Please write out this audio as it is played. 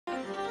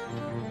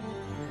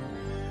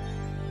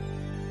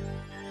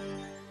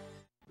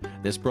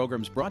This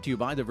program's brought to you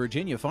by the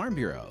Virginia Farm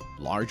Bureau.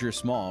 Large or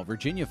small,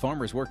 Virginia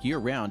farmers work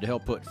year-round to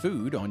help put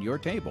food on your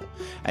table.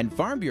 And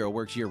Farm Bureau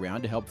works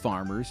year-round to help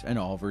farmers and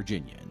all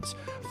Virginians.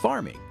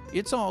 Farming,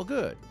 it's all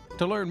good.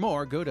 To learn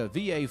more, go to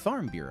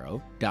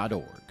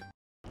vafarmbureau.org.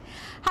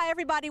 Hi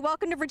everybody,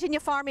 welcome to Virginia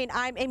Farming.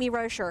 I'm Amy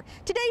Roscher.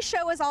 Today's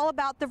show is all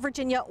about the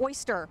Virginia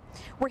oyster.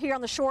 We're here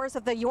on the shores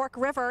of the York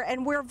River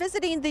and we're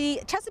visiting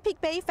the Chesapeake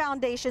Bay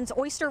Foundation's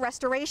Oyster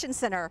Restoration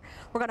Center.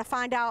 We're going to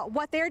find out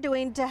what they're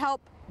doing to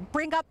help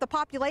bring up the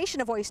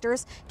population of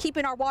oysters,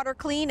 keeping our water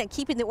clean and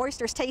keeping the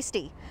oysters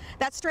tasty.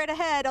 That's straight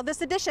ahead on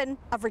this edition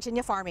of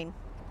Virginia Farming.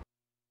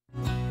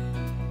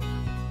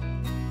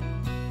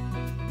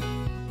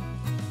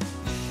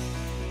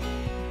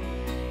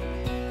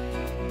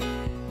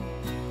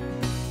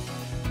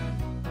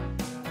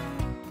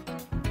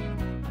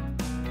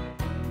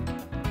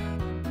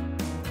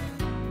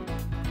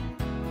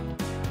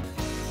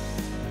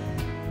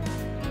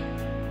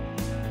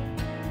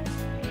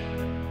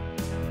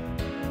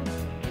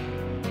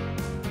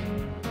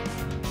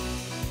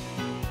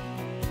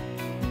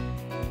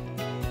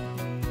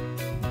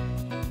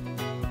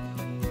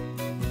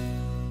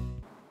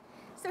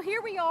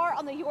 Here we are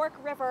on the York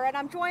River and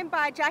I'm joined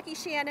by Jackie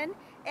Shannon,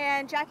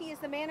 and Jackie is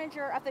the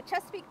manager of the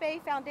Chesapeake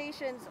Bay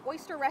Foundation's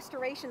Oyster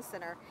Restoration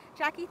Center.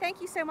 Jackie,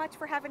 thank you so much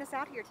for having us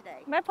out here today.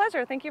 My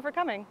pleasure, thank you for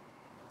coming.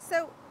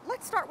 So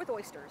let's start with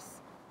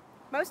oysters.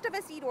 Most of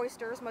us eat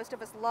oysters, most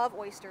of us love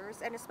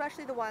oysters, and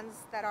especially the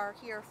ones that are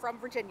here from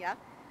Virginia.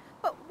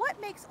 But what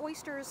makes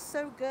oysters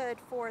so good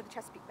for the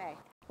Chesapeake Bay?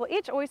 Well,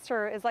 each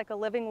oyster is like a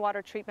living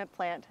water treatment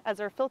plant. As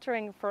they're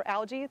filtering for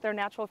algae, their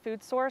natural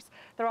food source,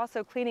 they're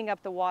also cleaning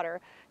up the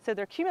water. So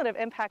their cumulative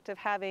impact of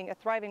having a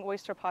thriving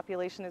oyster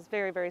population is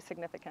very, very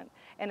significant.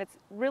 And it's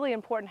really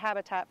important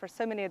habitat for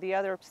so many of the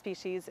other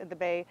species in the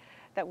bay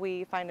that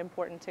we find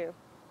important too.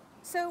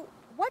 So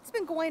what's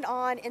been going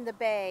on in the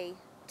bay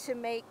to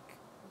make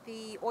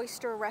the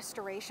oyster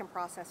restoration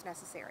process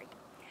necessary?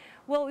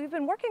 Well, we've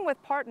been working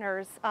with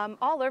partners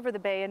all over the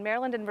bay in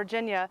Maryland and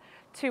Virginia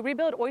to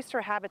rebuild oyster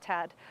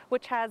habitat,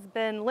 which has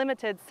been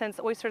limited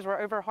since oysters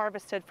were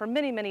over-harvested for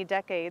many, many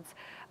decades.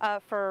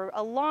 For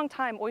a long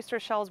time, oyster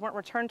shells weren't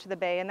returned to the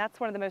bay, and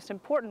that's one of the most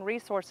important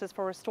resources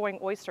for restoring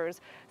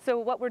oysters. So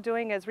what we're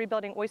doing is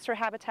rebuilding oyster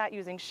habitat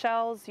using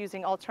shells,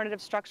 using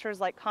alternative structures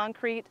like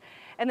concrete,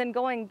 and then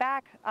going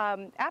back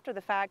after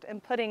the fact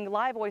and putting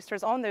live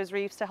oysters on those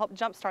reefs to help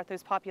jumpstart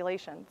those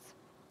populations.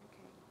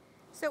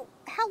 So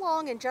how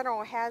long in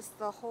general has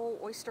the whole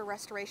oyster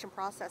restoration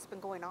process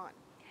been going on?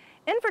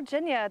 In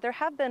Virginia, there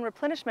have been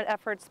replenishment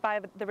efforts by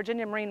the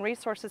Virginia Marine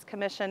Resources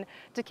Commission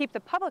to keep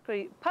the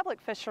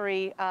public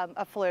fishery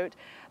afloat,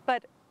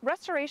 but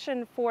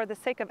restoration for the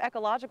sake of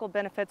ecological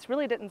benefits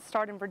really didn't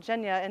start in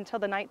Virginia until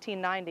the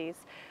 1990s.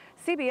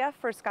 CBF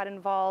first got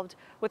involved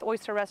with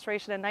oyster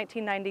restoration in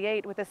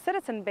 1998 with a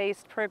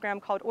citizen-based program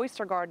called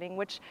Oyster Gardening,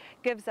 which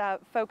gives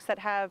folks that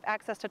have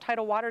access to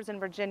tidal waters in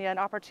Virginia an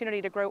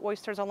opportunity to grow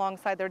oysters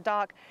alongside their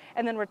dock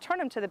and then return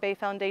them to the Bay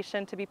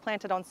Foundation to be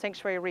planted on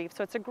sanctuary reefs.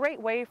 So it's a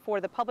great way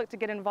for the public to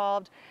get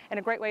involved and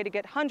a great way to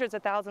get hundreds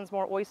of thousands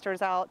more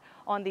oysters out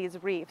on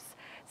these reefs.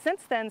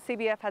 Since then,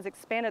 CBF has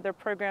expanded their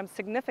program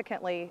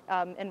significantly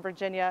in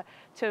Virginia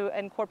to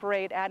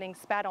incorporate adding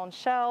spat on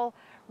shell,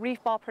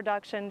 reef ball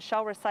production,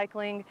 shell recycling,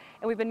 and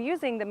we've been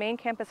using the main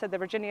campus of the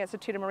Virginia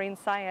Institute of Marine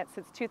Science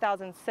since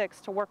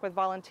 2006 to work with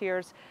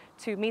volunteers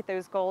to meet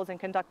those goals and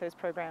conduct those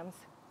programs.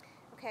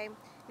 Okay,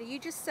 now you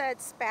just said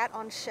spat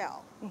on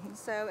shell.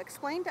 So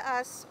explain to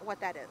us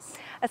what that is.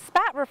 A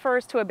spat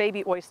refers to a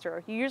baby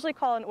oyster. You usually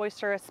call an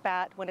oyster a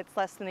spat when it's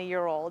less than a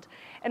year old.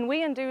 And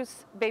we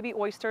induce baby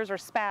oysters or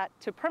spat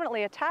to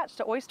permanently attach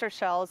to oyster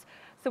shells.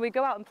 So we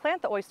go out and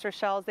plant the oyster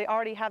shells. They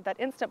already have that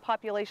instant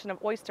population of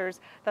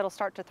oysters that'll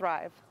start to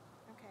thrive.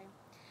 Okay.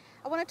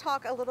 I want to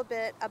talk a little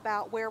bit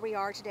about where we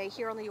are today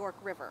here on the York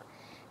River.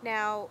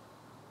 Now,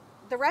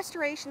 the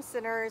Restoration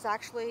Center is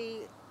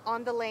actually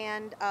on the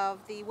land of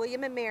the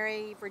William and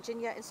Mary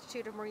Virginia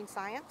Institute of Marine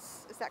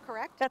Science. Is that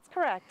correct? That's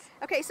correct.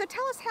 Okay, so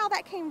tell us how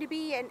that came to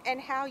be and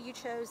how you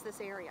chose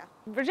this area.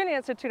 Virginia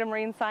Institute of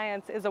Marine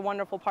Science is a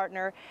wonderful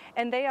partner,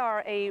 and they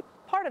are a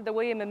part of the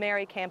William and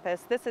Mary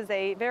campus. This is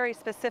a very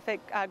specific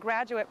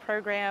graduate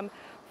program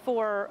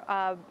for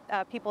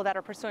people that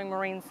are pursuing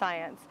marine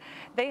science.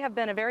 They have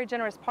been a very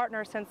generous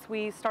partner since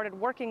we started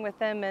working with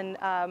them in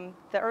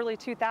the early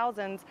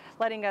 2000s,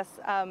 letting us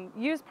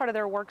use part of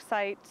their work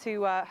site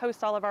to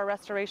host all of our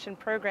restoration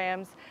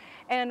programs.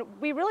 And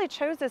we really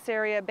chose this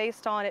area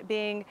based on it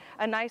being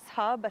a nice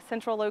hub, a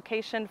central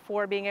location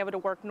for being able to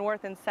work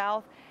north and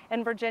south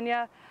in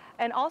Virginia.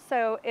 And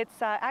also, it's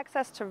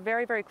access to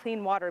very, very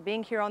clean water.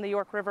 Being here on the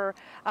York River,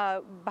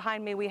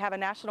 behind me we have a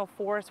national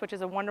forest, which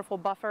is a wonderful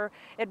buffer.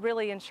 It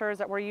really ensures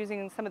that we're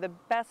using some of the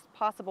best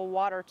possible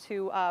water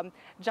to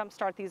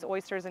jumpstart these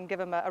oysters and give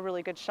them a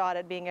really good shot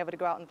at being able to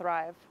go out and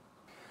thrive.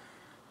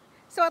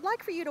 So I'd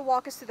like for you to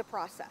walk us through the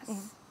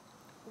process.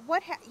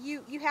 What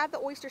you have the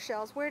oyster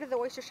shells. Where do the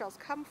oyster shells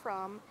come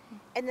from?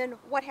 And then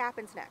what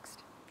happens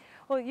next?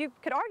 Well, you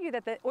could argue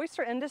that the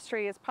oyster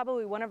industry is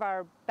probably one of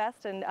our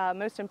best and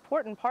most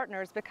important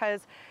partners,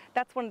 because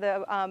that's one of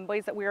the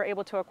ways that we are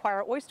able to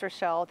acquire oyster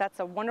shell. That's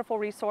a wonderful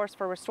resource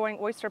for restoring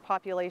oyster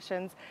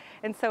populations.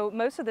 And so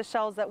most of the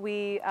shells that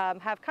we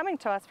have coming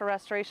to us for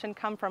restoration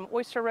come from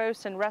oyster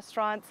roasts and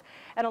restaurants,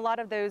 and a lot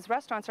of those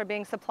restaurants are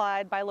being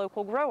supplied by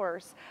local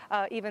growers,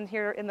 even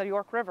here in the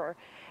York River.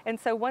 And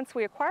so once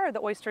we acquire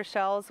the oyster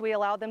shells, we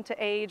allow them to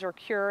age or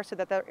cure so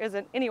that there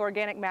isn't any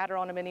organic matter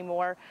on them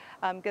anymore,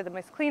 get them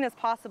as clean as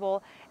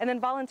possible, and then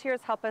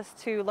volunteers help us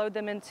to load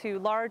them into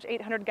large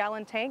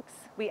 800-gallon tanks.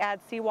 We add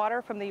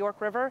seawater from the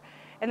York River,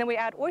 and then we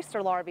add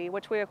oyster larvae,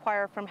 which we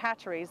acquire from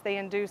hatcheries. They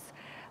induce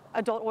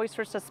adult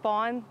oysters to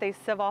spawn. They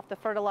sieve off the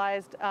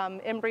fertilized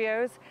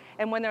embryos,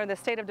 and when they're in the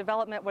state of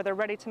development where they're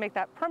ready to make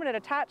that permanent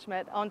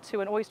attachment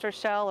onto an oyster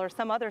shell or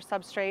some other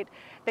substrate,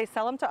 they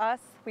sell them to us.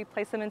 We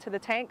place them into the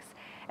tanks,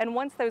 and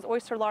once those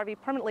oyster larvae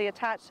permanently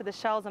attach to the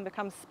shells and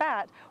become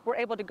spat, we're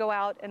able to go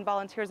out, and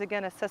volunteers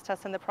again assist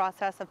us in the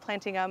process of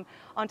planting them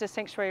onto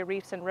sanctuary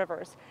reefs and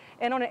rivers.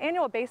 And on an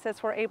annual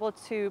basis, we're able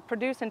to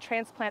produce and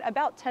transplant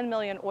about 10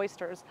 million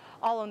oysters,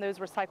 all on those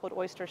recycled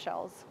oyster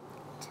shells.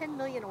 10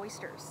 million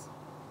oysters.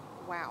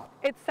 Wow.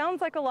 It sounds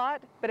like a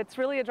lot, but it's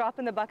really a drop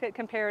in the bucket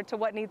compared to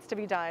what needs to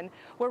be done.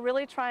 We're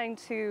really trying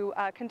to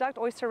conduct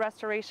oyster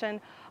restoration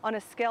on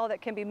a scale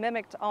that can be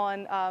mimicked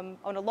on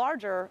a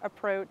larger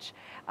approach,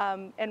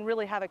 and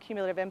really have a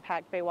cumulative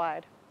impact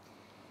bay-wide.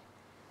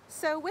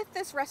 So with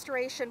this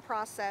restoration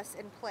process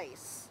in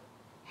place,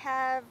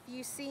 have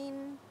you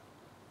seen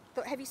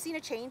a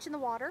change in the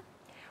water?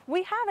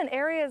 We have in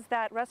areas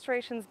that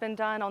restoration's been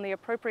done on the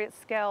appropriate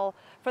scale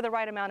for the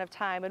right amount of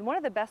time. And one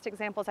of the best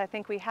examples I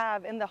think we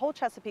have in the whole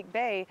Chesapeake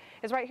Bay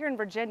is right here in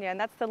Virginia, and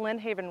that's the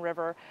Lynnhaven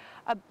River.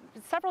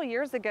 Several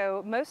years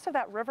ago, most of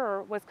that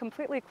river was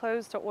completely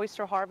closed to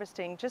oyster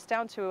harvesting, just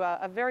down to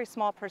a very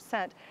small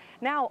percent.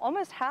 Now,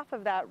 almost half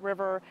of that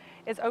river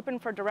is open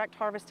for direct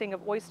harvesting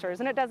of oysters,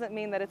 and it doesn't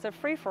mean that it's a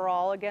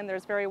free-for-all. Again,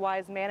 there's very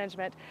wise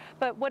management.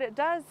 But what it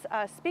does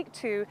speak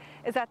to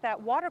is that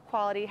that water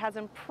quality has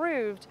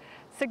improved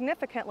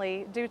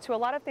significantly due to a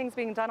lot of things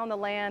being done on the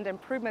land,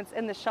 improvements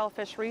in the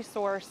shellfish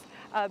resource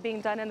being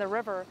done in the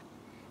river.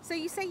 So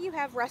you say you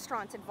have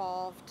restaurants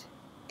involved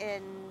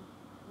in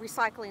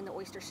recycling the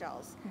oyster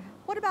shells. Mm-hmm.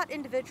 What about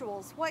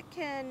individuals? What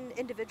can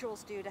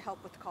individuals do to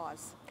help with the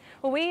cause?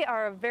 Well, we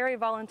are a very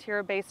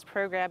volunteer-based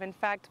program. In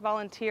fact,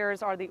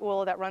 volunteers are the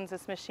oil that runs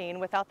this machine.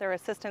 Without their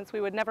assistance,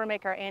 we would never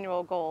make our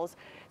annual goals.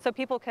 So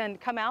people can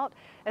come out,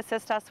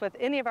 assist us with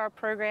any of our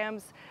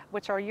programs,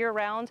 which are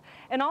year-round,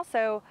 and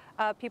also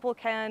people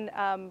can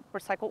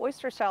recycle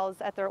oyster shells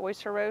at their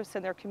oyster roasts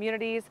in their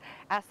communities,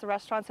 ask the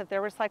restaurants if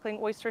they're recycling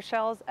oyster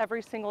shells.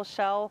 Every single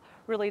shell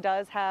really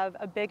does have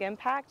a big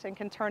impact and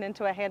can turn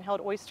into a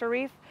handheld oyster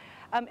reef.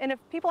 And if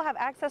people have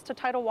access to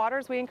tidal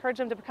waters, we encourage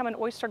them to become an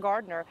oyster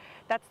gardener.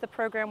 That's the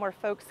program where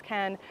folks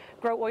can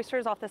grow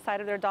oysters off the side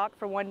of their dock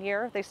for 1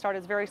 year. They start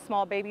as very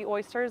small baby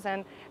oysters,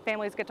 and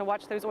families get to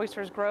watch those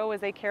oysters grow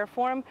as they care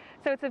for them.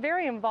 So it's a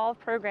very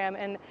involved program,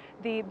 and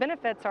the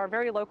benefits are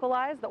very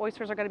localized. The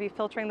oysters are going to be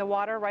filtering the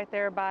water right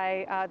there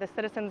by the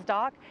citizens'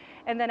 dock.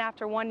 And then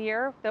after 1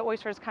 year, the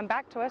oysters come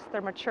back to us. They're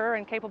mature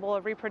and capable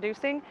of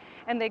reproducing,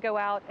 and they go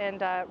out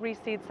and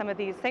reseed some of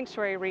these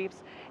sanctuary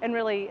reefs and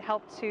really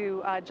help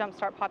to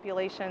jumpstart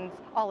populations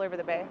all over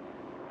the bay.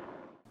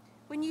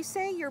 When you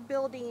say you're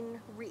building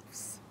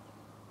reefs,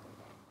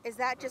 is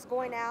that just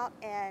going out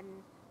and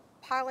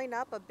piling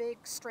up a big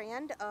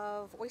strand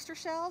of oyster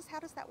shells? How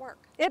does that work?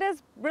 It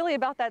is really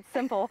about that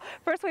simple.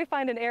 First, we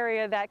find an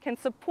area that can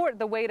support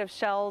the weight of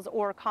shells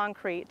or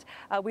concrete.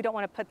 We don't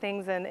want to put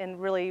things in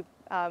really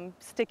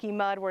sticky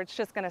mud where it's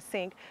just going to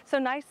sink. So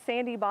nice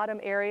sandy bottom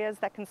areas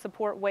that can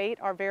support weight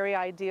are very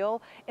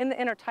ideal. In the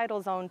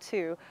intertidal zone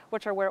too,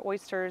 which are where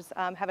oysters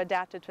have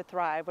adapted to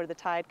thrive, where the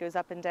tide goes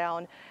up and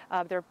down.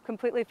 They're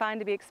completely fine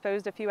to be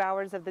exposed a few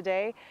hours of the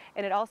day,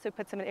 and it also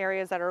puts them in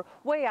areas that are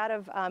way out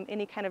of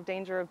any kind of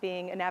danger of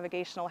being a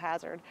navigational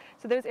hazard.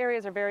 So those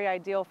areas are very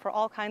ideal for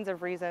all kinds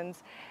of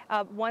reasons.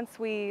 Once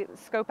we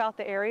scope out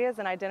the areas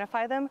and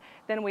identify them,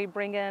 then we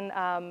bring in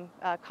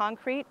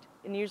concrete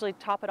and usually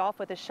top it off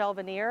with a shell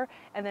veneer,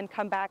 and then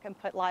come back and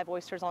put live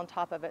oysters on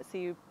top of it. So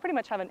you pretty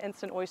much have an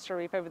instant oyster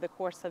reef over the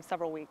course of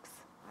several weeks.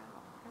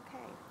 Wow,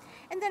 okay.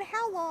 And then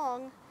how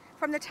long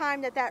from the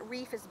time that that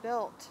reef is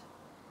built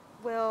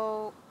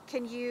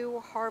can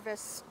you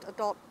harvest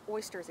adult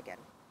oysters again?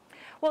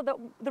 Well,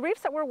 the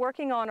reefs that we're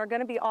working on are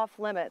going to be off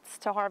limits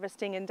to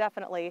harvesting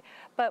indefinitely.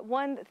 But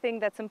one thing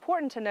that's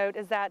important to note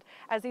is that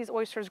as these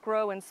oysters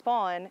grow and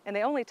spawn, and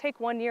they only take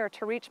 1 year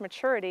to reach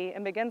maturity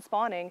and begin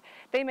spawning,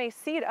 they may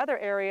seed other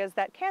areas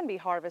that can be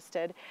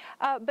harvested.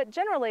 But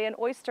generally, an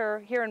oyster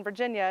here in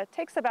Virginia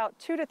takes about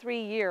 2 to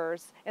 3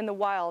 years in the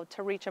wild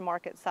to reach a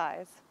market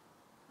size.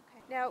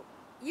 Okay. Now,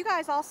 you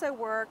guys also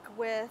work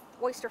with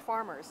oyster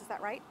farmers, is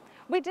that right?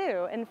 We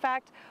do. In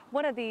fact,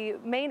 one of the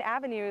main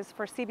avenues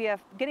for CBF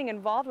getting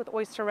involved with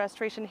oyster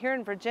restoration here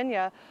in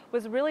Virginia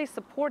was really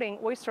supporting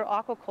oyster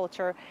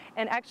aquaculture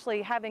and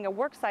actually having a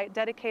work site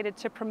dedicated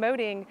to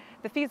promoting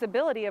the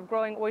feasibility of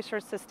growing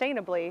oysters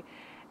sustainably.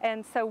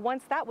 And so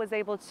once that was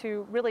able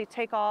to really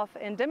take off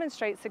and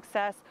demonstrate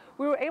success,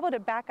 we were able to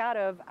back out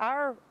of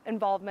our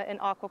involvement in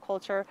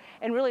aquaculture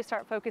and really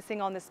start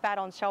focusing on the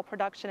spat-on-shell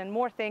production and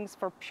more things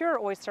for pure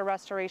oyster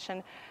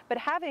restoration. But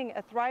having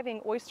a thriving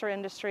oyster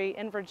industry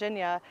in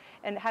Virginia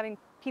and having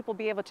people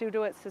be able to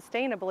do it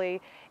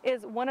sustainably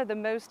is one of the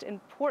most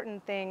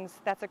important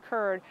things that's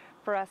occurred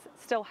for us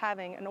still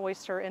having an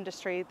oyster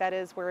industry that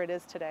is where it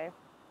is today.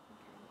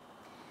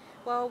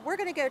 Well, we're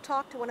going to go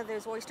talk to one of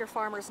those oyster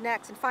farmers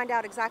next and find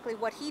out exactly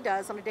what he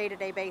does on a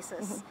day-to-day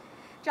basis.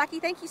 Jackie,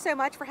 thank you so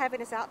much for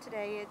having us out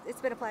today.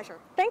 It's been a pleasure.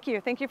 Thank you.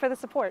 Thank you for the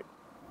support.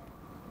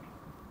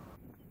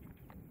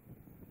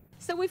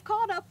 So we've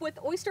called up with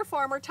oyster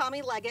farmer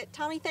Tommy Leggett.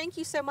 Tommy, thank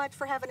you so much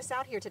for having us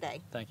out here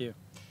today. Thank you.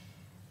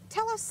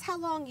 Tell us how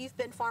long you've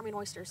been farming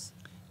oysters.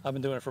 I've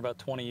been doing it for about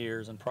 20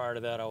 years, and prior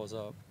to that I was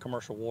a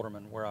commercial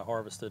waterman where I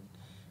harvested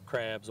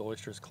crabs,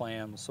 oysters,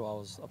 clams, so I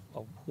was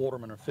a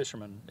waterman or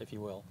fisherman, if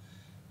you will.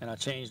 And I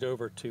changed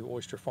over to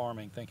oyster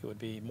farming, think it would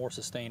be more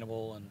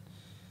sustainable and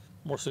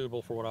more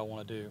suitable for what I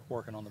want to do,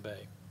 working on the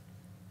bay.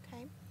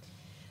 Okay.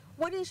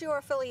 What is your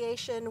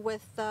affiliation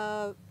with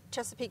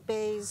Chesapeake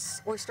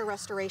Bay's Oyster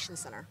Restoration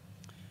Center?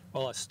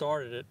 Well, I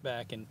started it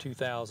back in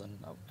 2000.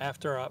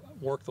 After I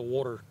worked the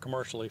water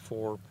commercially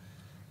for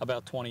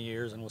about 20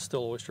 years and was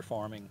still oyster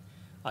farming,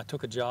 I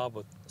took a job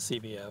with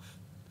CBF,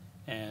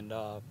 and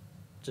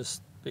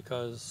just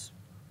because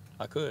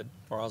I could,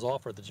 or I was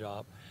offered the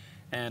job.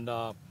 And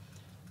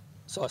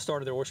so I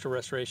started the Oyster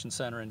Restoration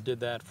Center and did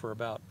that for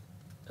about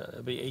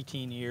it'll be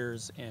 18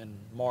 years in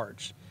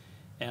March.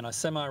 And I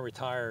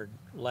semi-retired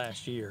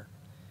last year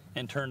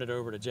and turned it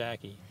over to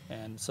Jackie.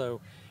 And so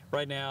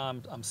right now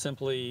I'm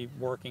simply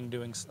working,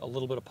 doing a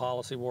little bit of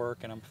policy work,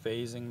 and I'm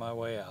phasing my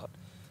way out.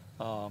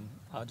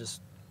 I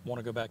just want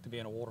to go back to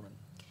being a waterman.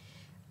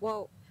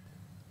 Well,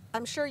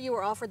 I'm sure you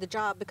were offered the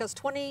job because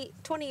 20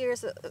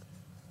 years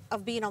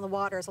of being on the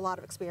water is a lot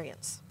of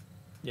experience.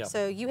 Yeah.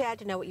 So you had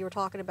to know what you were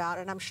talking about,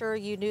 and I'm sure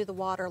you knew the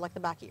water like the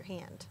back of your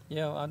hand.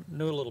 Yeah, I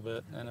knew a little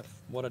bit, and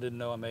what I didn't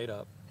know I made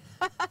up.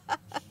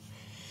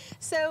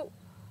 So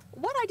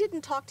what I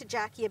didn't talk to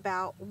Jackie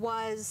about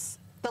was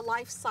the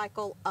life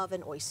cycle of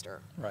an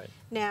oyster. Right.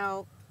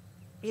 Now,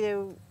 you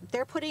know,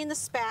 they're putting the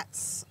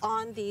spats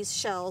on these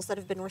shells that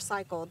have been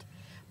recycled,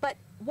 but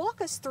walk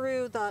us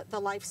through the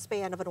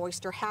lifespan of an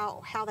oyster,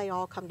 how they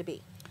all come to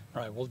be.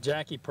 Right. Well,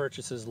 Jackie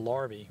purchases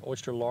larvae,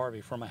 oyster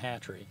larvae, from a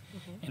hatchery.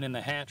 And in the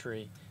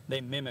hatchery,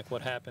 they mimic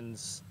what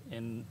happens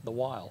in the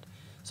wild.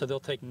 So they'll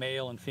take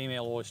male and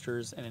female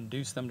oysters and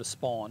induce them to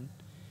spawn.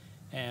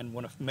 And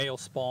when a male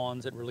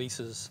spawns, it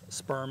releases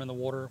sperm in the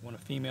water. When a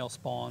female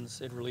spawns,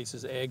 it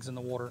releases eggs in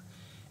the water.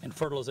 And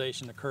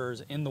fertilization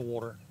occurs in the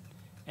water.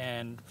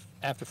 And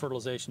after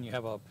fertilization, you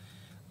have a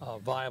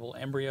viable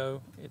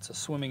embryo. It's a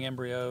swimming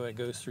embryo. It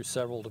goes through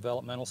several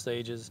developmental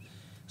stages,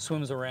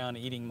 swims around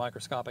eating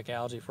microscopic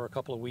algae for a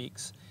couple of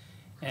weeks,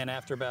 and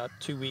after about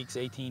 2 weeks,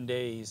 18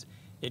 days,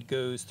 it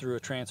goes through a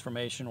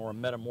transformation or a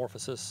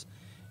metamorphosis.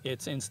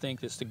 Its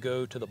instinct is to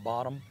go to the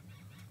bottom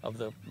of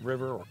the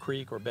river or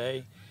creek or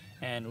bay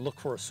and look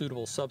for a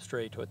suitable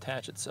substrate to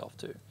attach itself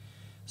to.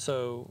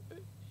 So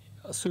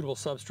a suitable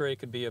substrate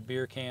could be a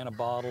beer can, a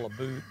bottle, a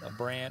boot, a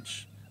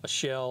branch, a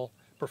shell,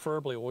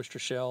 preferably oyster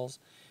shells.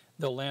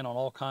 They'll land on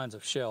all kinds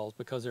of shells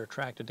because they're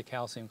attracted to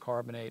calcium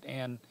carbonate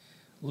and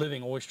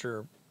living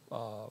oyster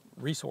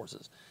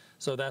resources.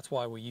 So that's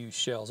why we use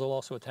shells. They'll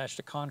also attach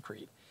to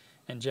concrete.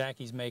 And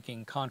Jackie's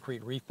making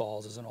concrete reef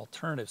balls as an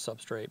alternative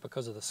substrate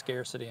because of the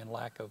scarcity and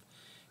lack of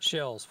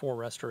shells for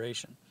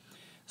restoration.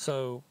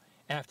 So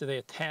after they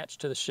attach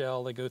to the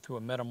shell, they go through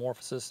a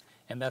metamorphosis,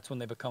 and that's when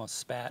they become a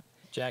spat.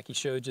 Jackie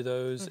showed you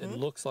those. It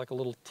looks like a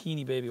little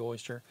teeny baby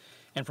oyster.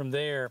 And from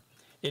there,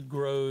 it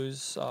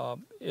grows.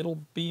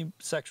 It'll be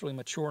sexually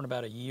mature in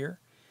about a year.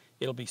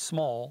 It'll be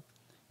small,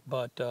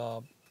 but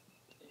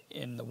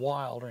in the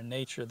wild or in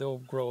nature, they'll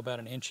grow about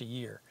an inch a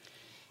year.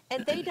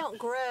 And they don't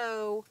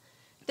grow,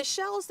 the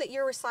shells that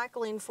you're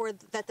recycling for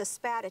that the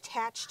spat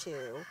attached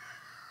to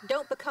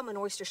don't become an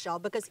oyster shell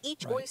because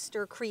each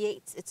oyster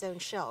creates its own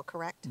shell,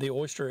 correct? The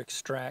oyster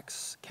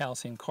extracts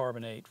calcium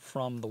carbonate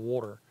from the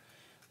water.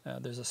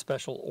 There's a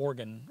special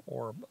organ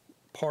or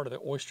part of the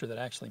oyster that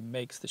actually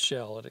makes the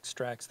shell. It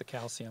extracts the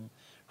calcium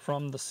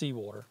from the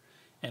seawater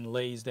and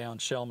lays down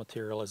shell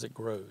material as it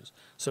grows.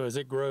 So as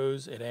it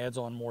grows, it adds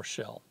on more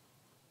shell.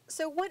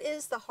 So what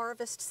is the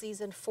harvest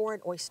season for an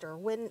oyster?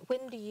 When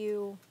do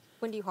you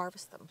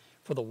harvest them?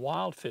 For the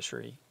wild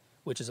fishery,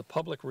 which is a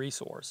public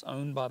resource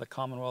owned by the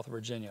Commonwealth of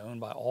Virginia,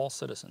 owned by all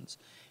citizens,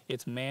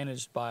 it's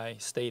managed by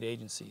state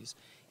agencies,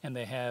 and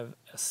they have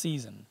a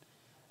season,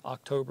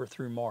 October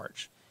through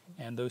March.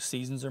 And those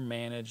seasons are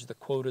managed, the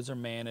quotas are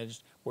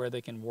managed, where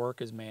they can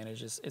work is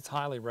managed. It's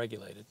highly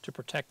regulated to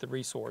protect the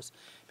resource,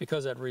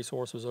 because that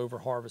resource was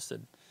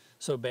over-harvested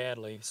so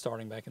badly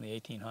starting back in the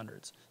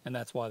 1800s. And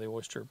that's why the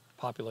oyster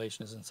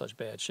population is in such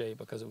bad shape,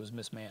 because it was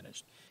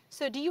mismanaged.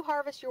 So do you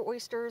harvest your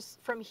oysters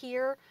from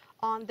here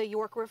on the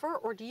York River,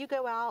 or do you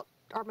go out,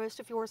 are most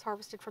of yours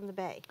harvested from the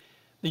bay?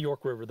 The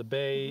York River. The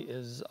bay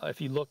is, if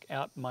you look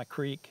out my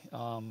creek,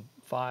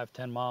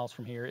 5-10 miles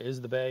from here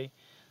is the bay.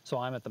 So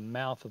I'm at the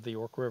mouth of the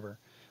York River,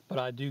 but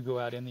I do go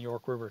out in the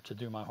York River to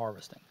do my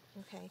harvesting.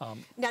 Okay.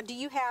 Now, do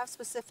you have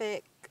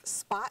specific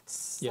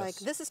spots? Yes. Like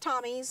this is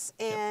Tommy's,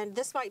 and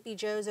this might be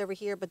Joe's over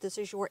here, but this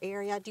is your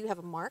area. Do you have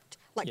them marked,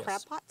 like Yes.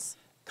 crab pots?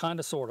 Kind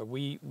of, sort of.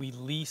 We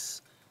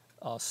lease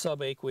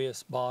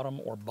subaqueous bottom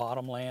or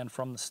bottom land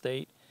from the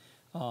state.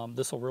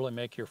 This will really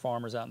make your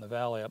farmers out in the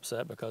valley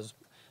upset, because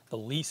the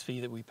lease fee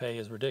that we pay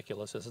is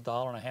ridiculous. It's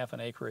 $1.50 an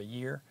acre a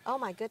year. Oh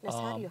my goodness,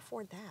 how do you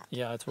afford that?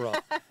 Yeah, it's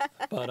rough.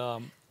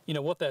 But you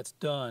know, what that's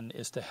done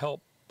is to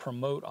help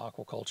promote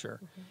aquaculture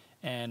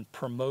and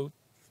promote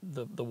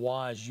the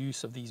wise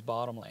use of these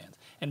bottomlands.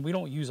 And we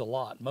don't use a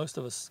lot. Most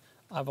of us,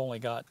 I've only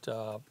got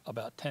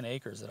about 10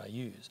 acres that I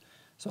use.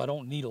 So I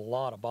don't need a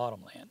lot of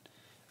bottomland.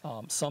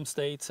 Some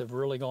states have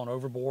really gone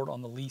overboard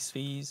on the lease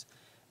fees,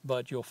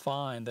 but you'll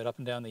find that up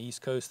and down the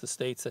East Coast, the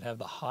states that have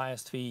the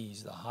highest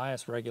fees, the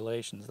highest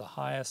regulations, the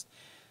highest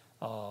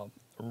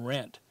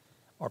rent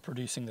are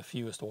producing the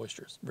fewest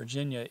oysters.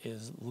 Virginia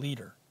is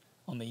leader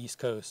on the East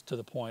Coast, to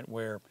the point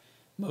where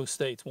most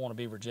states want to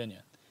be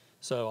Virginia.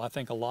 So I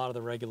think a lot of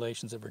the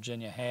regulations that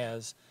Virginia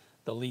has,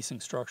 the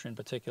leasing structure in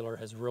particular,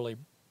 has really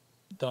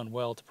done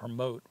well to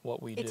promote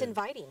what we do. It's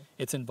inviting.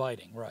 It's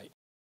inviting, right.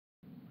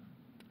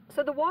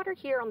 So the water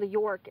here on the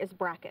York is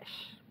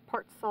brackish,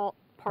 part salt,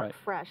 part Right.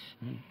 fresh.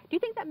 Do you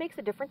think that makes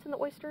a difference in the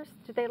oysters?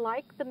 Do they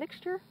like the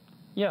mixture?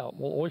 Yeah,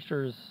 well,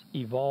 oysters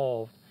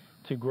evolved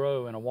to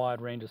grow in a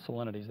wide range of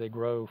salinities. They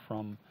grow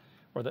from,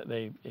 or that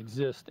they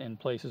exist in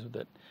places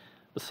that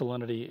the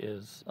salinity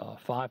is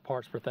 5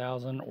 parts per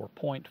thousand or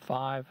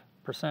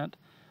 0.5%,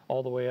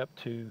 all the way up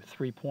to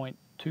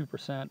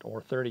 3.2% or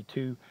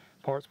 32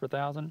 parts per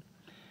thousand.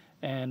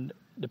 And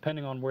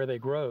depending on where they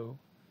grow,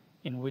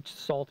 in which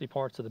salty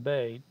parts of the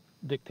bay,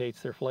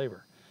 dictates their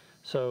flavor.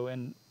 So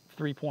in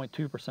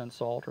 3.2%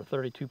 salt or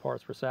 32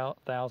 parts per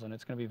thousand,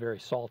 it's going to be very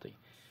salty.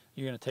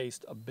 You're going to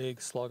taste a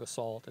big slug of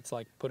salt. It's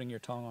like putting your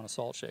tongue on a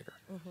salt shaker.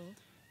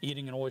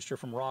 Eating an oyster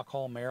from Rock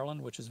Hall, Maryland,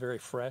 which is very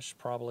fresh,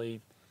 probably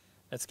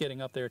that's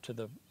getting up there to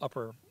the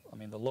upper,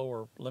 the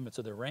lower limits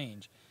of their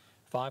range,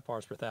 5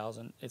 parts per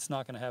thousand. It's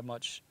not going to have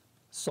much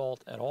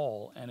salt at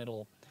all, and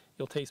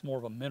you'll taste more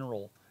of a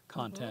mineral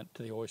content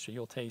to the oyster.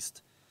 You'll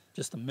taste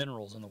just the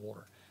minerals in the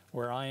water.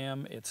 Where I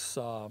am, it's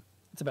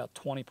about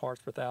 20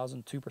 parts per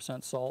thousand,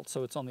 2% salt,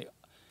 so it's on the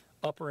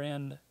upper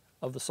end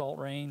of the salt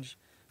range,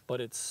 but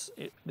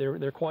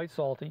they're quite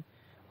salty.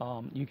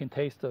 You can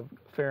taste a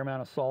fair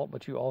amount of salt,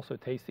 but you also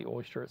taste the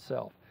oyster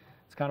itself.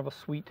 It's kind of a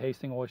sweet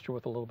tasting oyster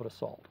with a little bit of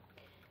salt.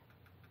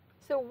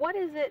 So what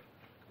is it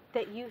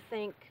that you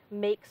think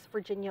makes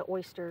Virginia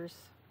oysters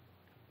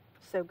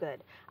so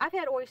good? I've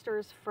had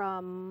oysters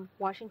from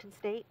Washington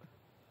State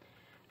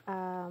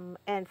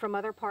and from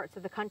other parts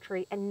of the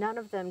country, and none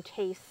of them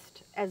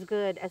taste as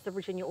good as the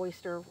Virginia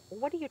oyster.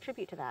 What do you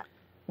attribute to that?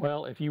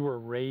 Well, if you were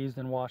raised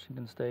in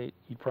Washington State,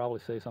 you'd probably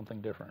say something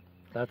different.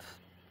 That's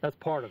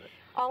part of it.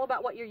 All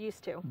about what you're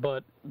used to.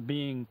 But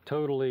being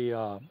totally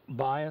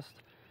biased,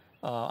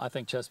 I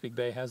think Chesapeake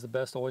Bay has the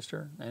best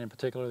oyster, and in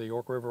particular the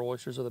York River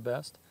oysters are the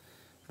best.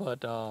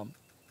 But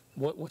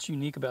what's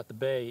unique about the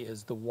bay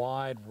is the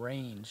wide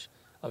range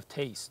of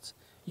tastes.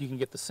 You can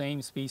get the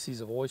same species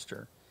of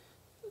oyster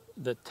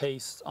that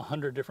tastes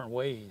 100 different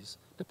ways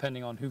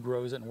depending on who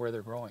grows it and where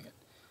they're growing it.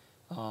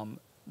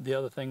 The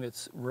other thing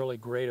that's really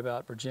great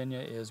about Virginia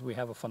is we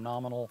have a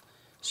phenomenal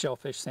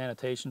shellfish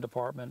sanitation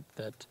department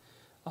that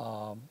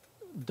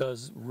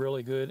does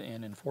really good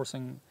in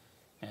enforcing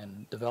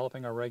and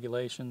developing our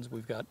regulations.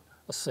 We've got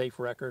a safe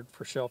record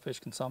for shellfish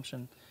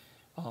consumption,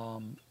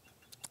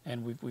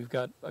 and we've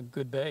got a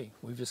good bay.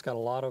 We've just got a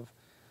lot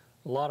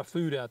of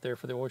food out there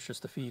for the oysters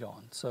to feed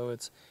on. So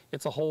it's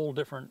a whole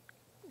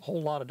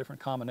lot of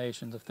different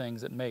combinations of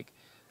things that make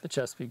the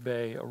Chesapeake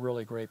Bay a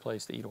really great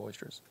place to eat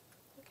oysters.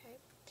 Okay.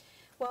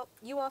 Well,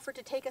 you offered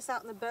to take us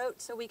out in the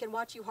boat so we can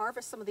watch you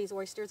harvest some of these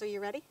oysters. Are you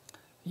ready?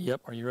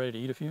 Yep. Are you ready to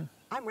eat a few?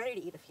 I'm ready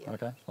to eat a few.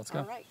 Okay, let's go.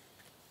 All right.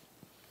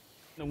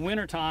 In the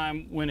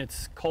wintertime, when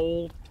it's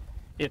cold,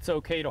 it's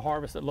okay to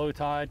harvest at low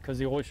tide because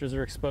the oysters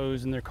are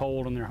exposed and they're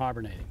cold and they're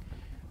hibernating.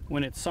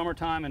 When it's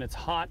summertime and it's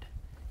hot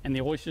and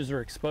the oysters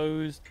are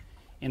exposed,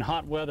 in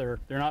hot weather,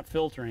 they're not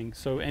filtering,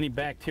 so any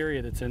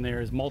bacteria that's in there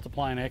is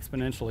multiplying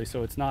exponentially,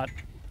 so it's not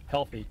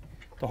healthy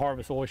to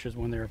harvest oysters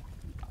when they're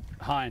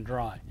high and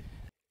dry.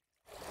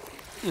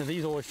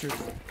 These oysters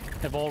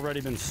have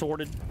already been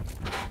sorted,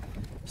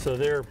 so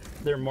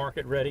they're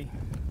market ready.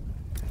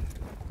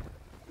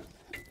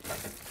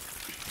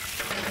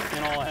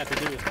 And all I have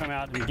to do is come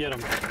out and get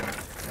them.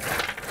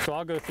 So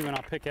I'll go through and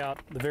I'll pick out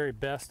the very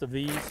best of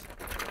these,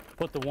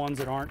 put the ones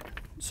that aren't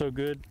so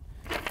good,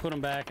 put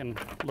them back and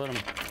let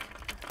them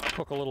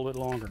cook a little bit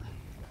longer.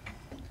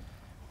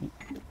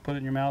 Put it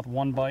in your mouth,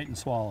 one bite and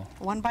swallow.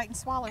 One bite and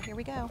swallow, here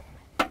we go.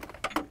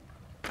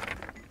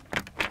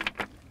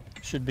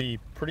 Should be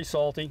pretty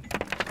salty,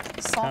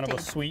 kind of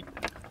a sweet,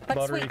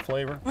 buttery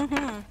flavor.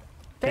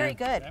 Very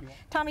good.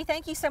 Tommy,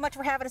 thank you so much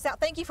for having us out.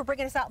 Thank you for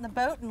bringing us out in the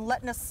boat and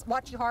letting us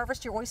watch you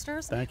harvest your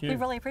oysters. Thank you. We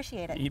really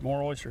appreciate it. Eat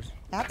more oysters.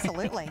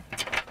 Absolutely.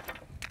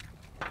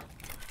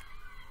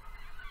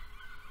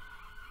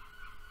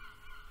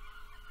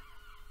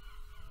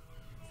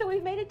 So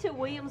we've made it to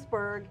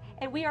Williamsburg,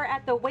 and we are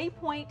at the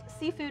Waypoint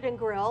Seafood and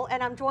Grill,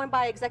 and I'm joined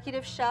by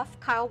Executive Chef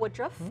Kyle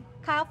Woodruff.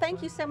 Kyle,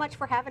 thank you so much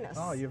for having us.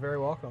 Oh, you're very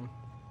welcome.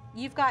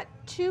 You've got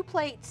 2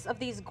 plates of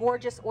these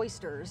gorgeous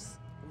oysters.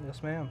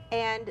 Yes, ma'am.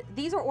 And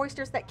these are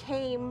oysters that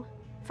came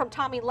from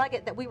Tommy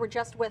Leggett that we were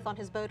just with on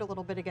his boat a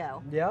little bit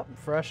ago. Yep,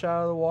 fresh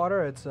out of the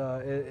water.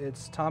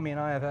 It's Tommy and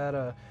I have had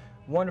a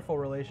wonderful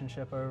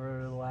relationship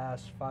over the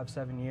last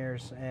 5-7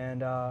 years,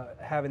 and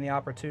having the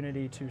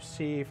opportunity to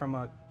see from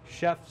a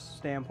chef's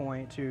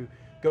standpoint to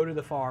go to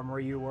the farm where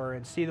you were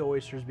and see the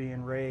oysters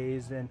being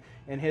raised and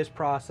his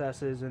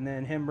processes, and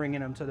then him bringing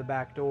them to the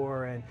back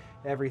door, and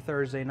every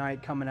Thursday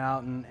night coming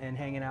out and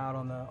hanging out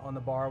on the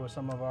bar with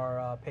some of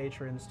our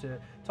patrons to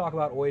talk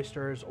about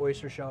oysters,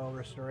 oyster shell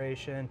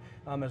restoration,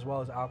 as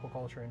well as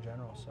aquaculture in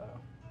general. So.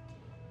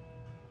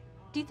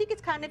 Do you think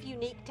it's kind of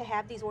unique to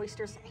have these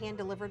oysters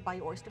hand-delivered by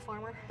your oyster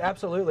farmer?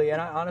 Absolutely,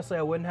 and honestly,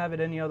 I wouldn't have it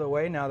any other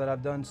way now that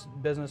I've done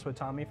business with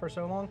Tommy for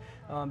so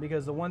long,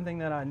 because the one thing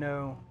that I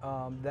know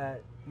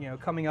that, you know,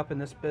 coming up in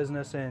this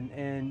business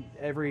and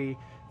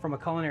from a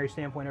culinary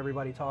standpoint,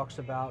 everybody talks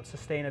about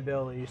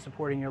sustainability,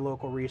 supporting your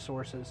local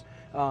resources,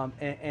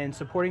 and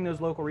supporting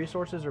those local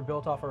resources are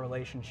built off of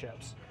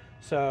relationships.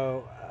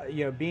 So,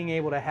 you know, being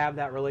able to have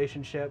that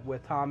relationship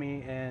with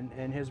Tommy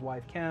and his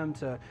wife Kim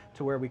to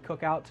where we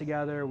cook out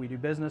together, we do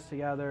business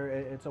together,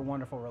 it's a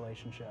wonderful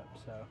relationship.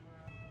 So,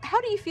 how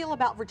do you feel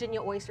about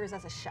Virginia oysters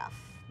as a chef?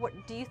 What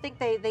do you think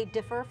they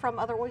differ from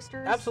other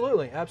oysters?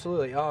 Absolutely,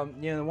 absolutely. You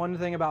know, the one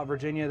thing about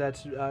Virginia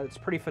that's it's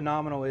pretty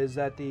phenomenal is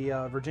that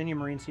the Virginia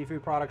Marine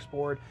Seafood Products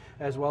Board,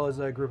 as well as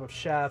a group of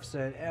chefs,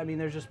 and I mean,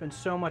 there's just been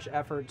so much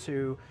effort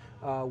to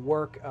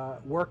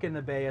work in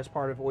the bay as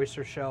part of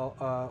oyster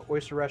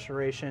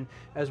restoration,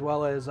 as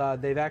well as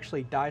they've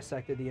actually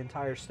dissected the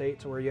entire state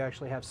to where you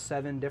actually have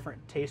 7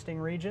 different tasting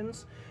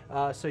regions.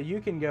 So you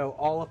can go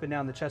all up and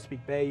down the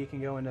Chesapeake Bay. You can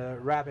go into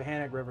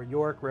Rappahannock River,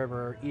 York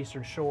River,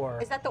 Eastern Shore.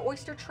 Is that the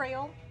oyster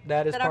trail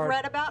that I've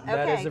read about?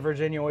 That is the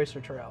Virginia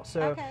Oyster Trail.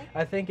 So okay.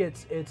 I think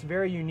it's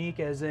very unique,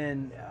 as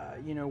in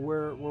you know,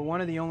 we're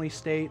one of the only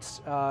states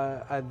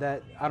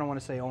that, I don't want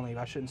to say only,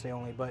 I shouldn't say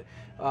only, but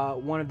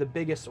one of the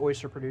biggest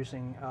oyster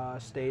producing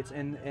states,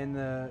 and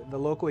the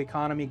local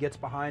economy gets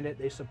behind it.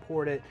 They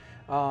support it,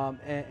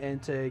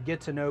 and to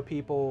get to know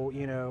people,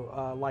 you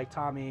know, like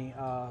Tommy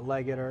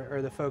Leggett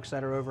or the folks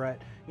that are over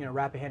at, you know,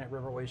 Rappahannock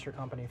River Oyster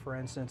Company, for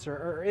instance,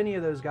 or any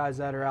of those guys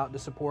that are out to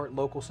support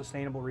local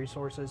sustainable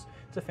resources.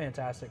 It's a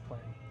fantastic thing.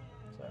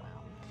 So.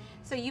 Wow.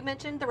 So you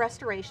mentioned the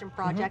restoration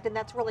project, and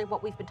that's really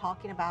what we've been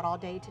talking about all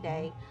day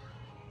today.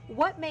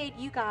 What made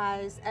you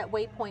guys at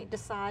Waypoint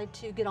decide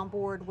to get on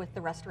board with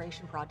the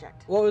restoration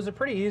project? Well, it was a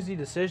pretty easy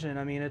decision.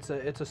 I mean, it's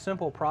a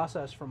simple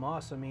process from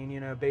us. I mean, you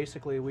know,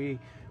 basically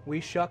we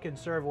shuck and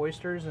serve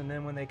oysters, and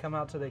then when they come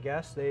out to the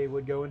guests, they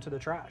would go into the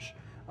trash.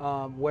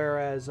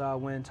 Whereas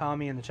when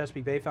Tommy and the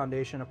Chesapeake Bay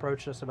Foundation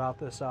approached us about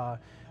this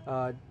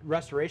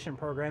restoration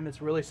program,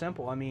 it's really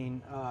simple. I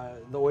mean,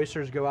 the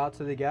oysters go out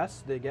to the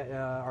guests. They get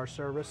our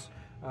service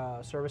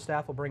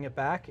staff will bring it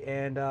back,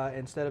 and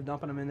instead of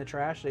dumping them in the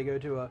trash, they go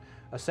to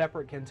a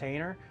separate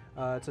container.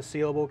 It's a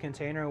sealable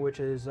container which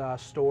is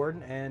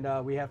stored,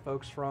 and we have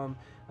folks from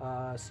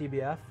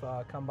CBF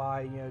come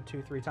by, you know,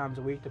 2-3 times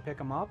a week to pick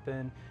them up,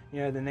 and you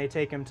know, then they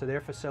take them to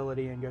their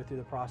facility and go through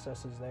the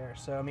processes there.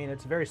 So I mean,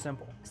 it's very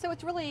simple. So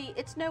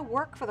it's no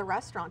work for the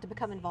restaurant to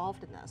become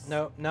involved in this.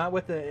 No, not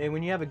with and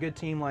when you have a good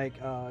team like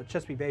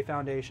Chesapeake Bay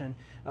Foundation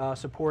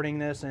supporting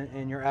this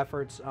and your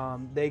efforts,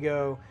 they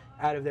go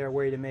out of their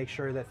way to make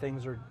sure that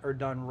things are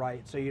done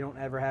right, so you don't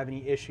ever have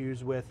any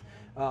issues with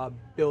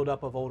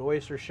buildup of old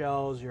oyster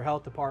shells. Your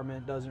health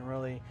department doesn't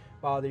really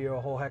bother you a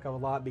whole heck of a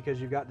lot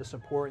because you've got the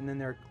support, and then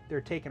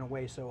they're taken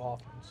away so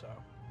often. So.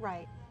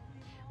 Right.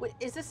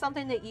 Is this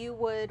something that you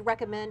would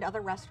recommend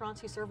other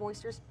restaurants who serve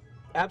oysters?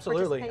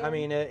 Absolutely. I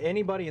mean,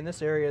 anybody in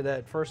this area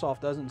that first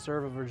off doesn't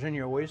serve a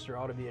Virginia oyster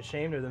ought to be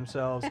ashamed of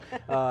themselves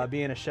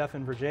being a chef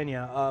in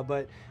Virginia.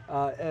 But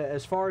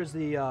as far as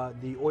the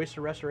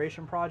oyster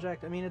restoration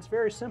project, I mean, it's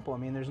very simple. I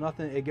mean, there's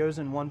nothing, it goes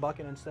in one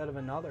bucket instead of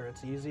another.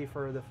 It's easy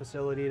for the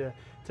facility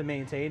to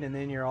maintain, and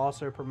then you're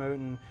also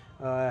promoting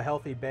a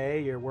healthy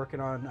bay. You're working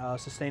on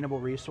sustainable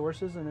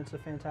resources, and it's a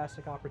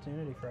fantastic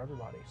opportunity for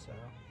everybody. So.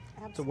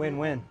 Absolutely. It's a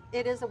win-win.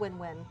 It is a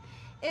win-win.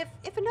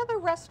 If another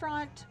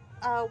restaurant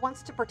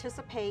wants to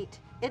participate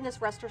in this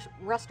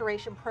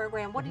restoration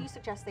program, what do you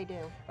suggest they do?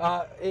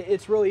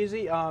 It's real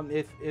easy.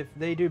 If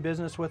they do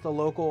business with a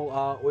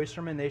local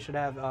oysterman, they should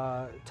have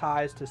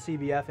ties to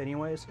CBF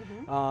anyways.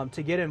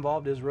 To get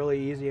involved is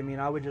really easy. I mean,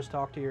 I would just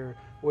talk to your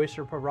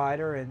oyster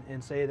provider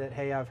and say that,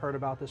 hey, I've heard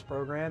about this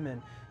program,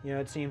 and you know,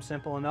 it seems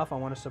simple enough. I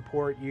want to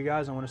support you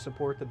guys. I want to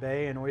support the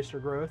bay and oyster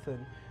growth.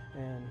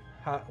 And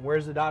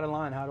where's the dotted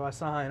line? How do I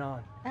sign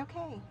on?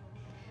 Okay.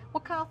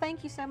 Well, Kyle,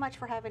 thank you so much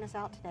for having us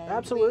out today.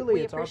 Absolutely,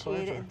 we it's our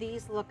appreciate pleasure. it.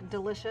 These look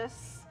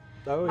delicious.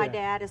 Oh, My yeah.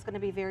 dad is going to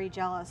be very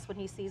jealous when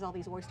he sees all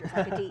these oysters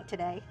I could eat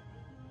today.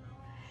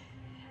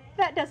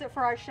 That does it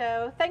for our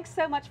show. Thanks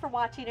so much for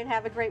watching and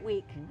have a great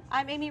week.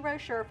 I'm Amy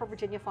Roscher for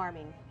Virginia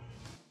Farming.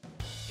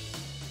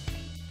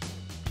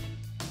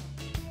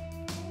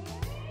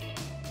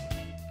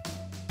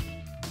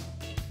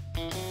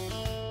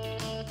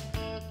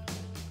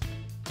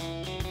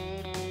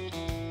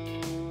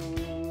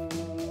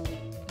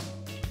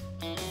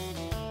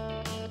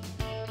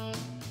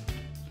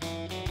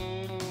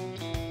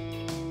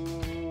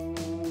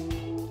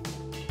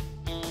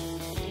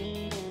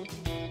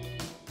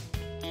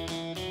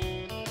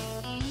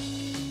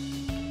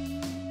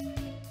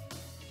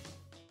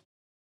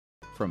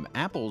 From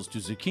apples to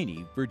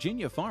zucchini,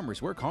 Virginia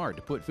farmers work hard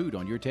to put food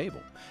on your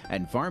table.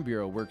 And Farm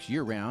Bureau works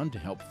year-round to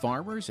help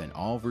farmers and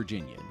all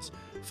Virginians.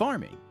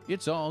 Farming,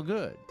 it's all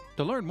good.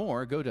 To learn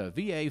more, go to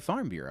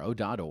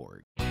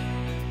vafarmbureau.org.